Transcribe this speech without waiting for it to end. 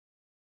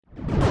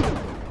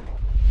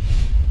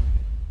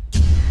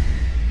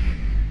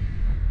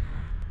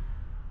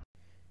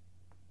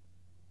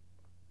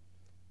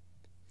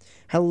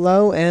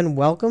Hello and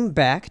welcome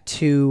back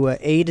to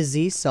A to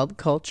Z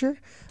Subculture.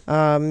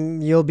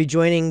 You'll be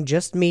joining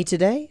just me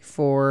today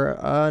for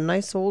a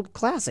nice old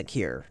classic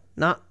here.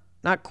 Not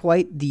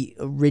quite the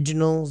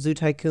original Zoo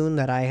Tycoon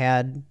that I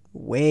had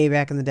way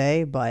back in the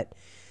day, but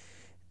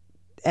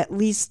at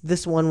least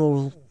this one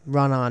will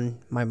run on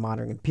my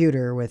modern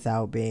computer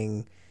without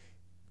being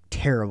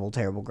terrible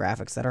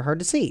graphics that are hard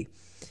to see.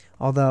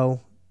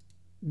 Although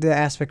the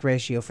aspect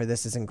ratio for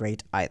this isn't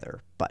great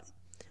either, but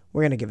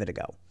we're going to give it a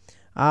go.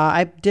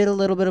 I did a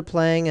little bit of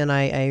playing, and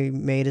I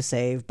made a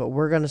save, but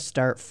we're going to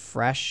start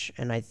fresh,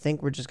 and I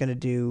think we're just going to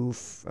do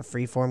a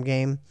freeform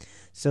game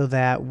so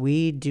that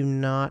we do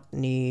not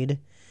need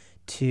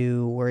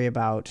to worry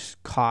about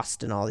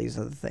cost and all these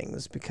other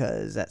things,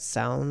 because that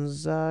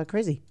sounds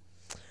crazy.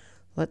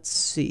 Let's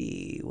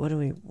see. What do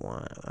we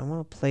want? I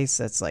want a place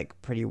that's,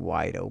 like, pretty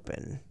wide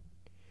open.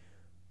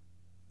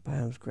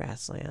 Biomes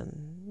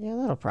grassland. Yeah,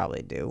 that'll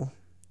probably do.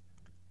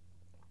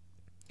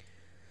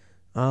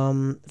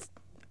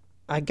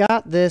 I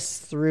got this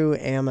through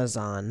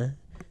Amazon,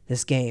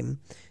 this game.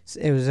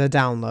 It was a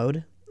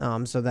download,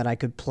 so that I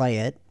could play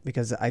it,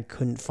 because I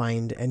couldn't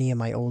find any of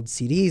my old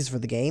CDs for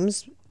the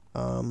games.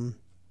 Yeah,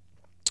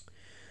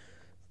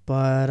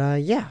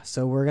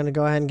 so we're going to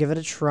go ahead and give it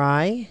a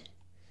try.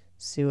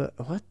 See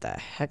what the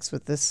heck's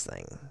with this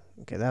thing?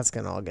 Okay, that's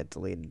going to all get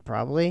deleted,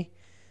 probably.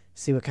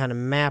 See what kind of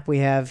map we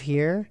have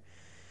here.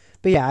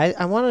 But yeah,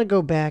 I wanted to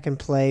go back and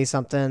play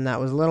something that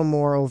was a little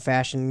more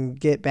old-fashioned,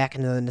 get back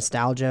into the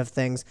nostalgia of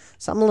things,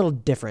 something a little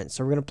different.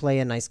 So we're going to play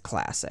a nice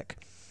classic.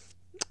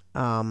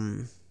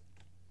 Yeah,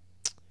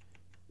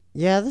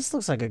 this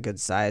looks like a good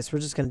size. We're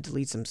just going to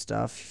delete some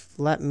stuff.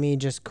 Let me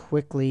just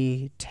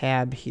quickly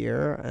tab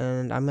here,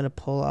 and I'm going to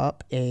pull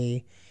up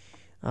a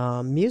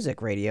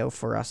music radio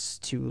for us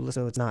to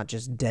listen, so it's not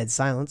just dead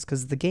silence,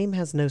 because the game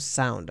has no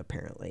sound,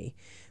 apparently,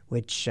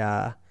 which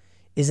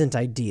isn't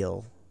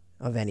ideal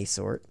of any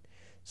sort.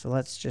 So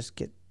let's just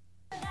get...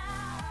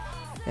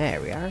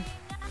 There we are.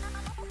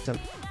 Some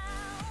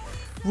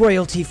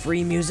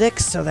royalty-free music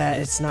so that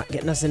it's not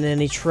getting us into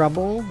any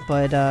trouble,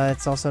 but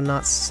it's also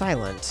not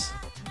silent.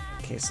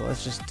 Okay, so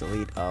let's just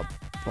delete a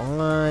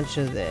bunch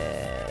of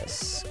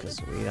this, because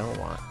we don't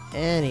want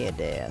any of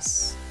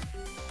this.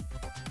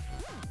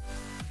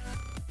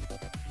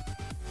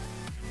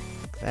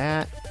 Like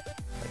that.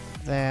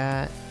 Like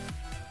that.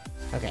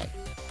 Okay.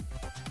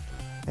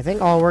 I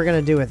think all we're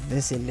going to do with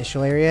this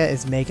initial area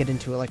is make it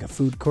into like a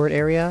food court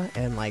area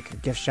and like a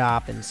gift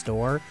shop and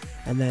store,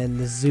 and then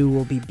the zoo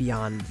will be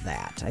beyond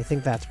that. I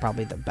think that's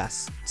probably the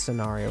best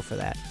scenario for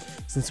that.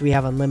 Since we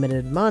have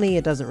unlimited money,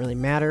 it doesn't really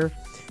matter.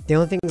 The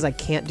only things I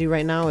can't do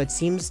right now, it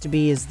seems to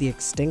be, is the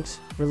extinct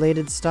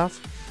related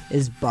stuff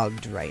is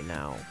bugged right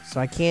now.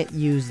 So I can't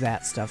use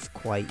that stuff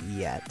quite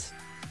yet,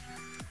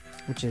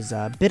 which is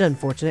a bit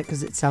unfortunate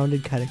because it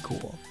sounded kind of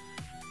cool.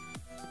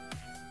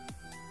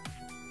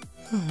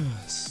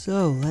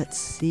 So, let's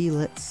see.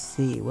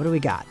 What do we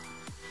got?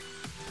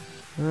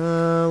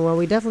 Well,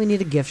 we definitely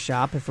need a gift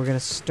shop if we're going to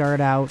start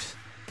out,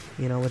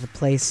 with a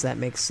place that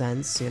makes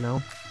sense,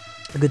 a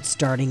good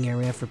starting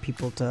area for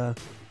people to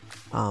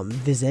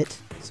visit.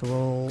 So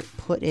we'll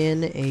put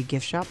in a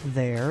gift shop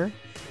there.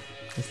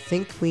 I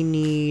think we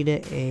need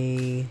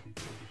a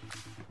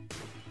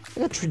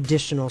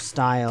traditional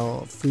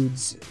style food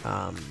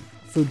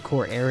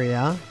court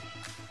area.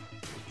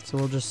 So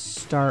we'll just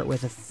start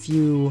with a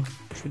few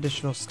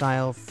traditional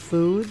style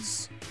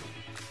foods.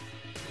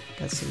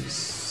 Got some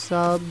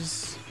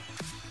subs.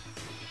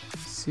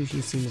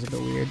 Sushi seems a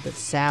bit weird, but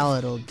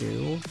salad will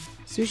do.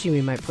 Sushi we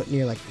might put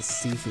near like the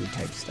seafood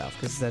type stuff,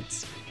 because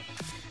that's,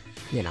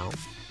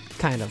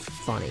 kind of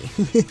funny.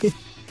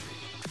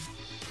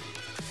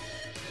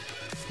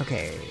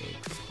 Okay,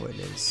 put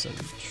in some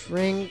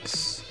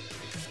drinks.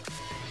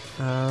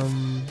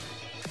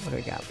 What do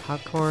we got?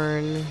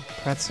 Popcorn.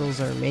 Pretzels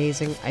are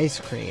amazing. Ice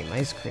cream.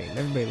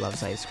 Everybody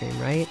loves ice cream,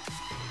 right?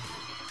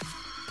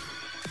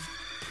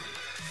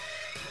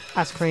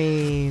 Ice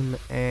cream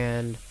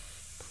and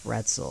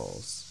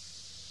pretzels.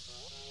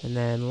 And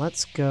then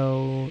let's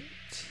go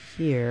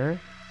here.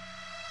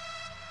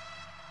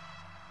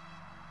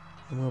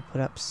 And we'll put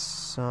up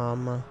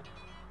some...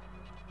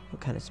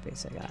 What kind of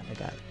space I got? I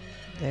got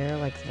there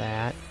like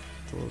that.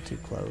 It's a little too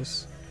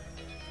close.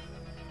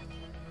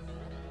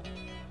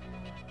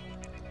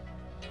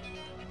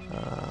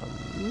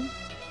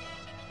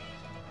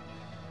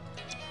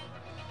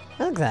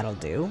 I think that'll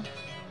do.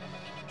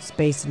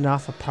 Spaced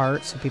enough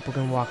apart so people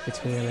can walk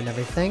between them and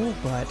everything,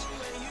 but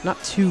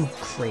not too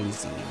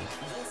crazy.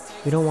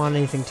 We don't want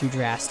anything too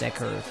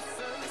drastic or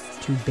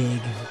too big,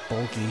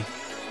 bulky.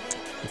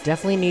 We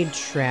definitely need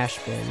trash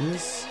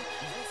bins.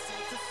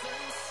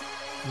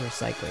 And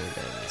recycling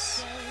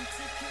bins.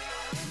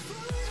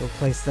 So we'll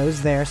place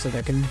those there so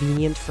they're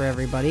convenient for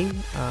everybody.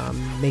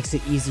 Makes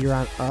it easier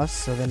on us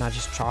so they're not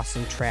just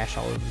tossing trash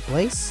all over the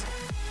place.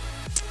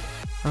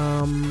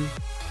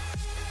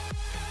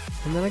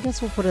 And then I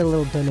guess we'll put a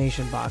little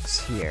donation box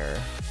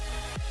here.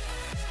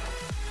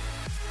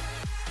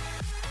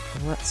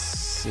 Let's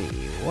see,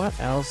 what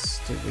else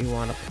do we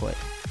want to put?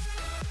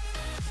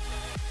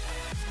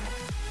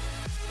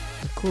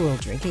 cool little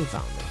drinking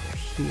fountain over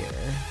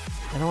here.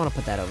 I don't want to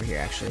put that over here,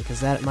 actually, because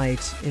that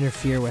might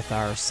interfere with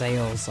our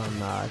sales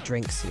on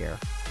drinks here.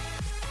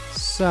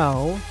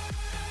 So,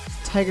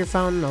 tiger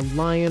fountain, a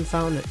lion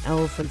fountain, an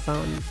elephant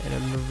fountain, and a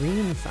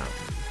marine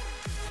fountain.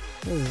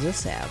 What does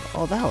this have?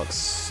 Oh, that looks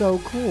so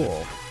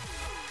cool.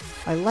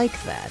 I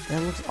like that.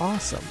 That looks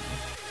awesome.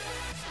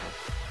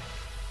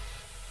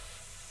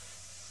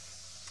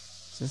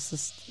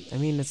 I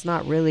mean, it's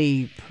not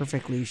really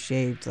perfectly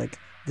shaped. Like,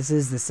 this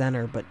is the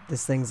center, but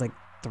this thing's like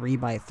 3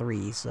 by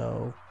 3,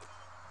 so...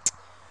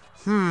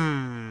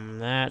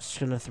 that's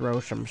gonna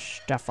throw some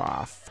stuff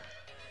off.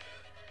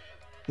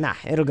 Nah,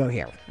 it'll go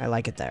here. I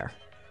like it there.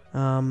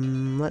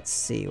 Let's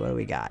see, what do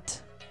we got?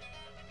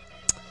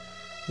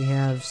 We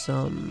have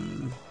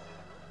some...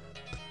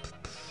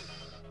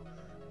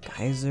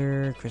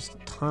 geyser,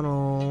 crystal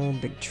tunnel,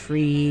 big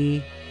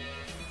tree,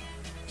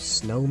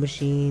 snow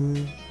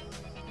machine...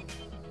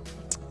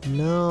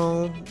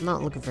 No, I'm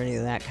not looking for any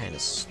of that kind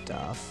of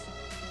stuff.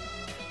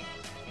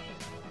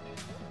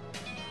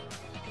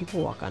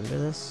 People walk under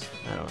this?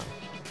 I don't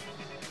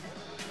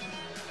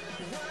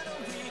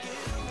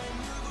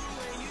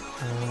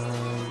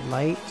know.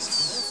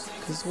 Lights?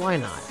 Because why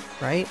not,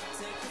 right?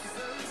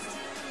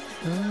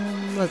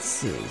 Let's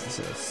see.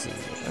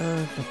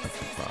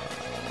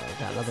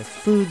 Got other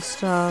food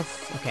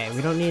stuff. Okay,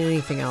 we don't need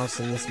anything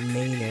else in this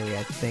main area,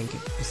 I think,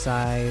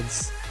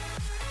 besides...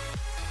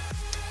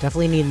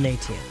 Definitely need an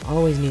ATM.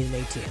 Always need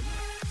an ATM.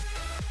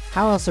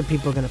 How else are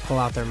people going to pull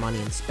out their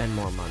money and spend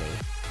more money?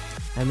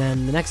 And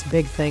then the next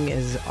big thing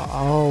is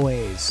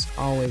always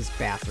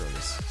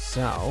bathrooms.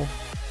 So,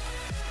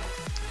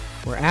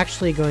 we're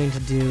actually going to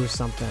do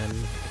something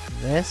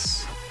like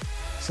this.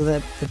 So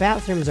that the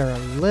bathrooms are a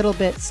little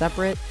bit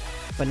separate,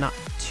 but not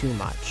too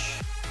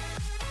much.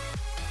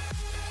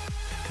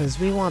 Because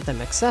we want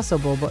them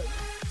accessible, but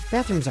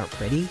bathrooms aren't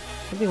pretty.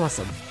 Nobody wants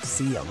to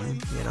see them,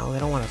 you know? They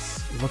don't want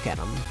to look at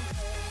them.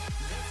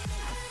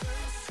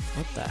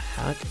 What the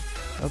heck?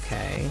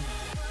 Okay.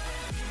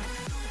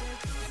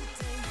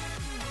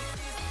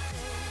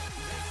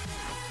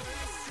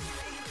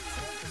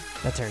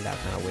 That turned out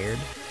kind of weird.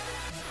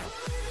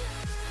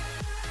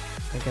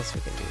 I guess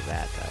we can do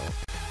that,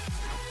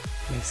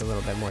 though. Makes a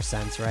little bit more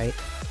sense, right?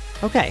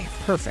 Okay,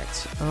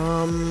 perfect.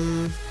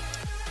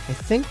 I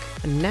think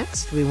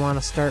next we want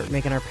to start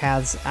making our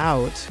paths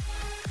out.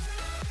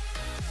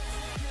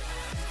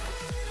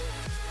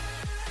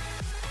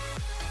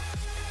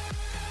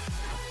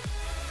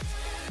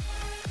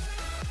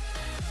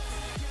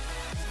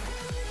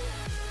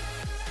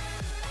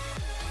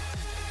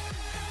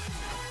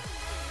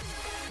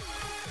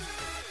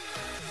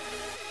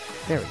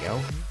 There we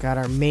go. Got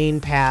our main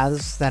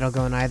paths that'll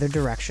go in either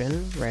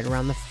direction, right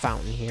around the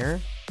fountain here.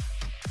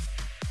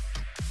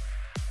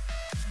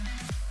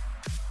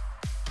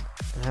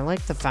 And I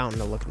like the fountain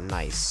to look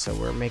nice, so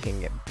we're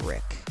making it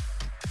brick.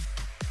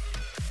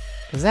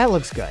 Cause that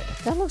looks good.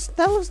 That looks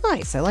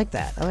nice. I like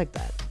that. I like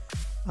that.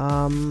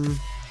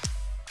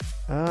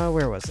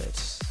 Where was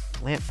it?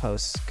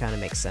 Lampposts kind of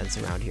makes sense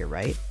around here,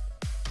 right?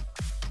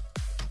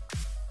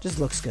 Just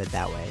looks good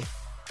that way.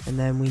 And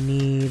then we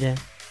need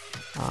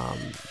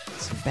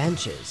some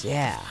benches,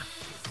 yeah.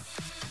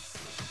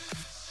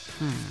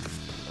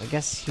 I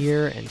guess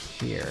here and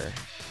here.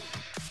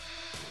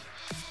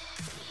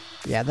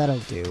 Yeah, that'll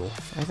do.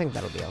 I think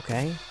that'll be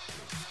okay.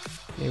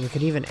 Maybe we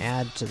could even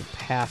add to the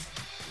path.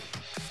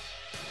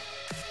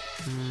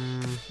 I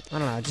don't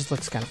know, it just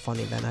looks kind of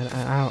funny then.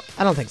 I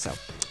don't think so.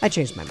 I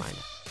changed my mind.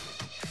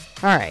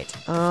 Alright,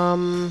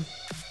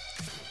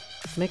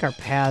 let's make our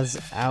paths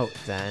out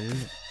then.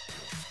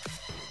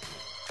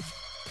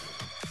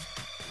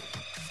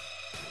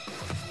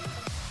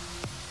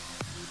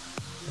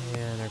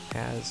 And our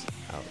paths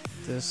out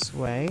this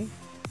way.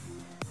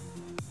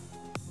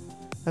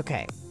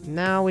 Okay,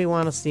 now we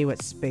want to see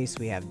what space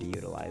we have to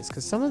utilize,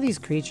 because some of these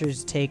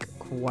creatures take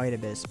quite a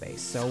bit of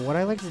space. So what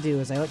I like to do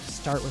is I like to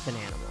start with an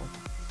animal.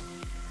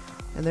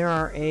 And there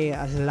are a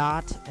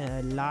lot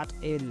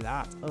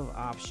of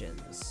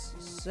options.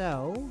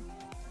 So,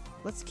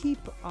 let's keep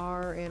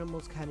our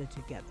animals kind of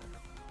together.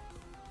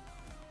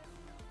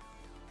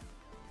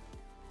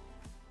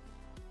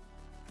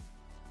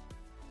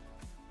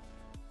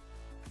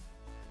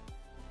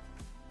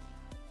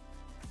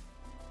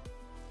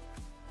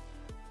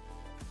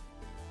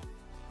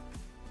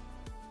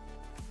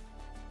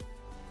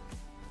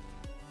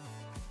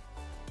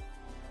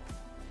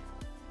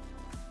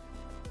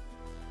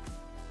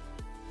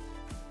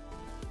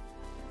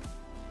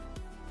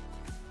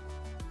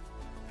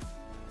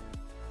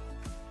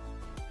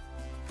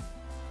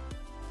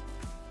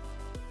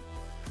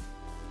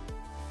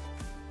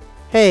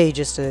 Hey,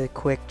 just a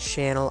quick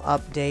channel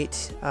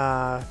update.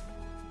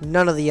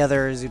 None of the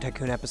other Zoo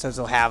Tycoon episodes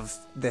will have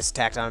this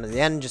tacked on to the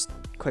end. Just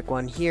a quick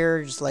one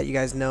here, just to let you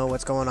guys know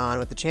what's going on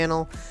with the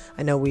channel.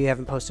 I know we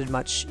haven't posted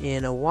much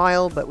in a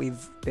while, but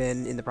we've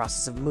been in the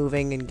process of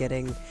moving and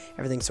getting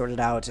everything sorted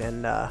out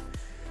and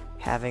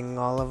having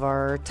all of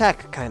our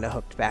tech kind of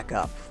hooked back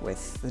up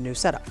with the new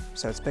setup.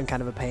 So it's been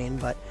kind of a pain,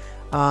 but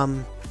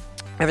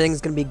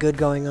everything's going to be good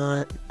going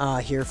on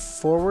here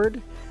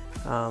forward.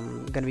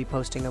 Going to be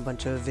posting a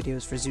bunch of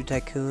videos for Zoo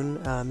Tycoon.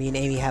 Me and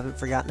Amy haven't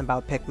forgotten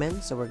about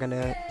Pikmin, so we're going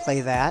to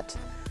play that.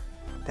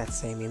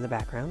 That's Amy in the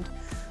background.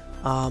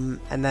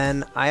 And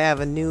then I have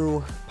a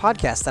new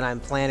podcast that I'm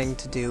planning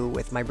to do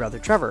with my brother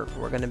Trevor.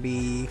 We're going to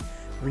be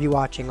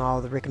rewatching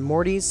all the Rick and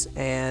Mortys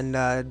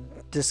and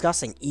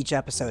discussing each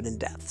episode in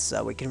depth,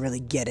 so we can really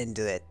get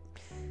into it.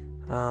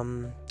 I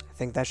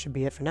think that should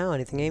be it for now.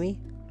 Anything, Amy?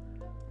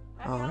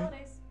 Happy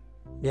holidays.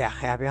 Yeah,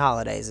 happy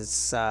holidays.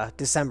 It's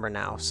December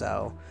now,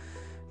 so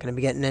gonna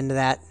be getting into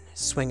that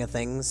swing of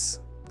things.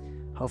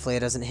 Hopefully it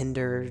doesn't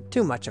hinder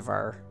too much of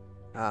our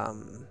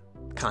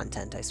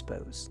content, I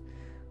suppose.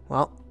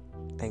 Well,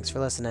 thanks for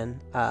listening.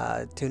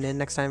 Tune in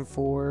next time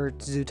for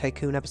Zoo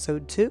Tycoon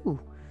episode 2.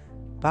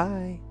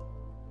 Bye.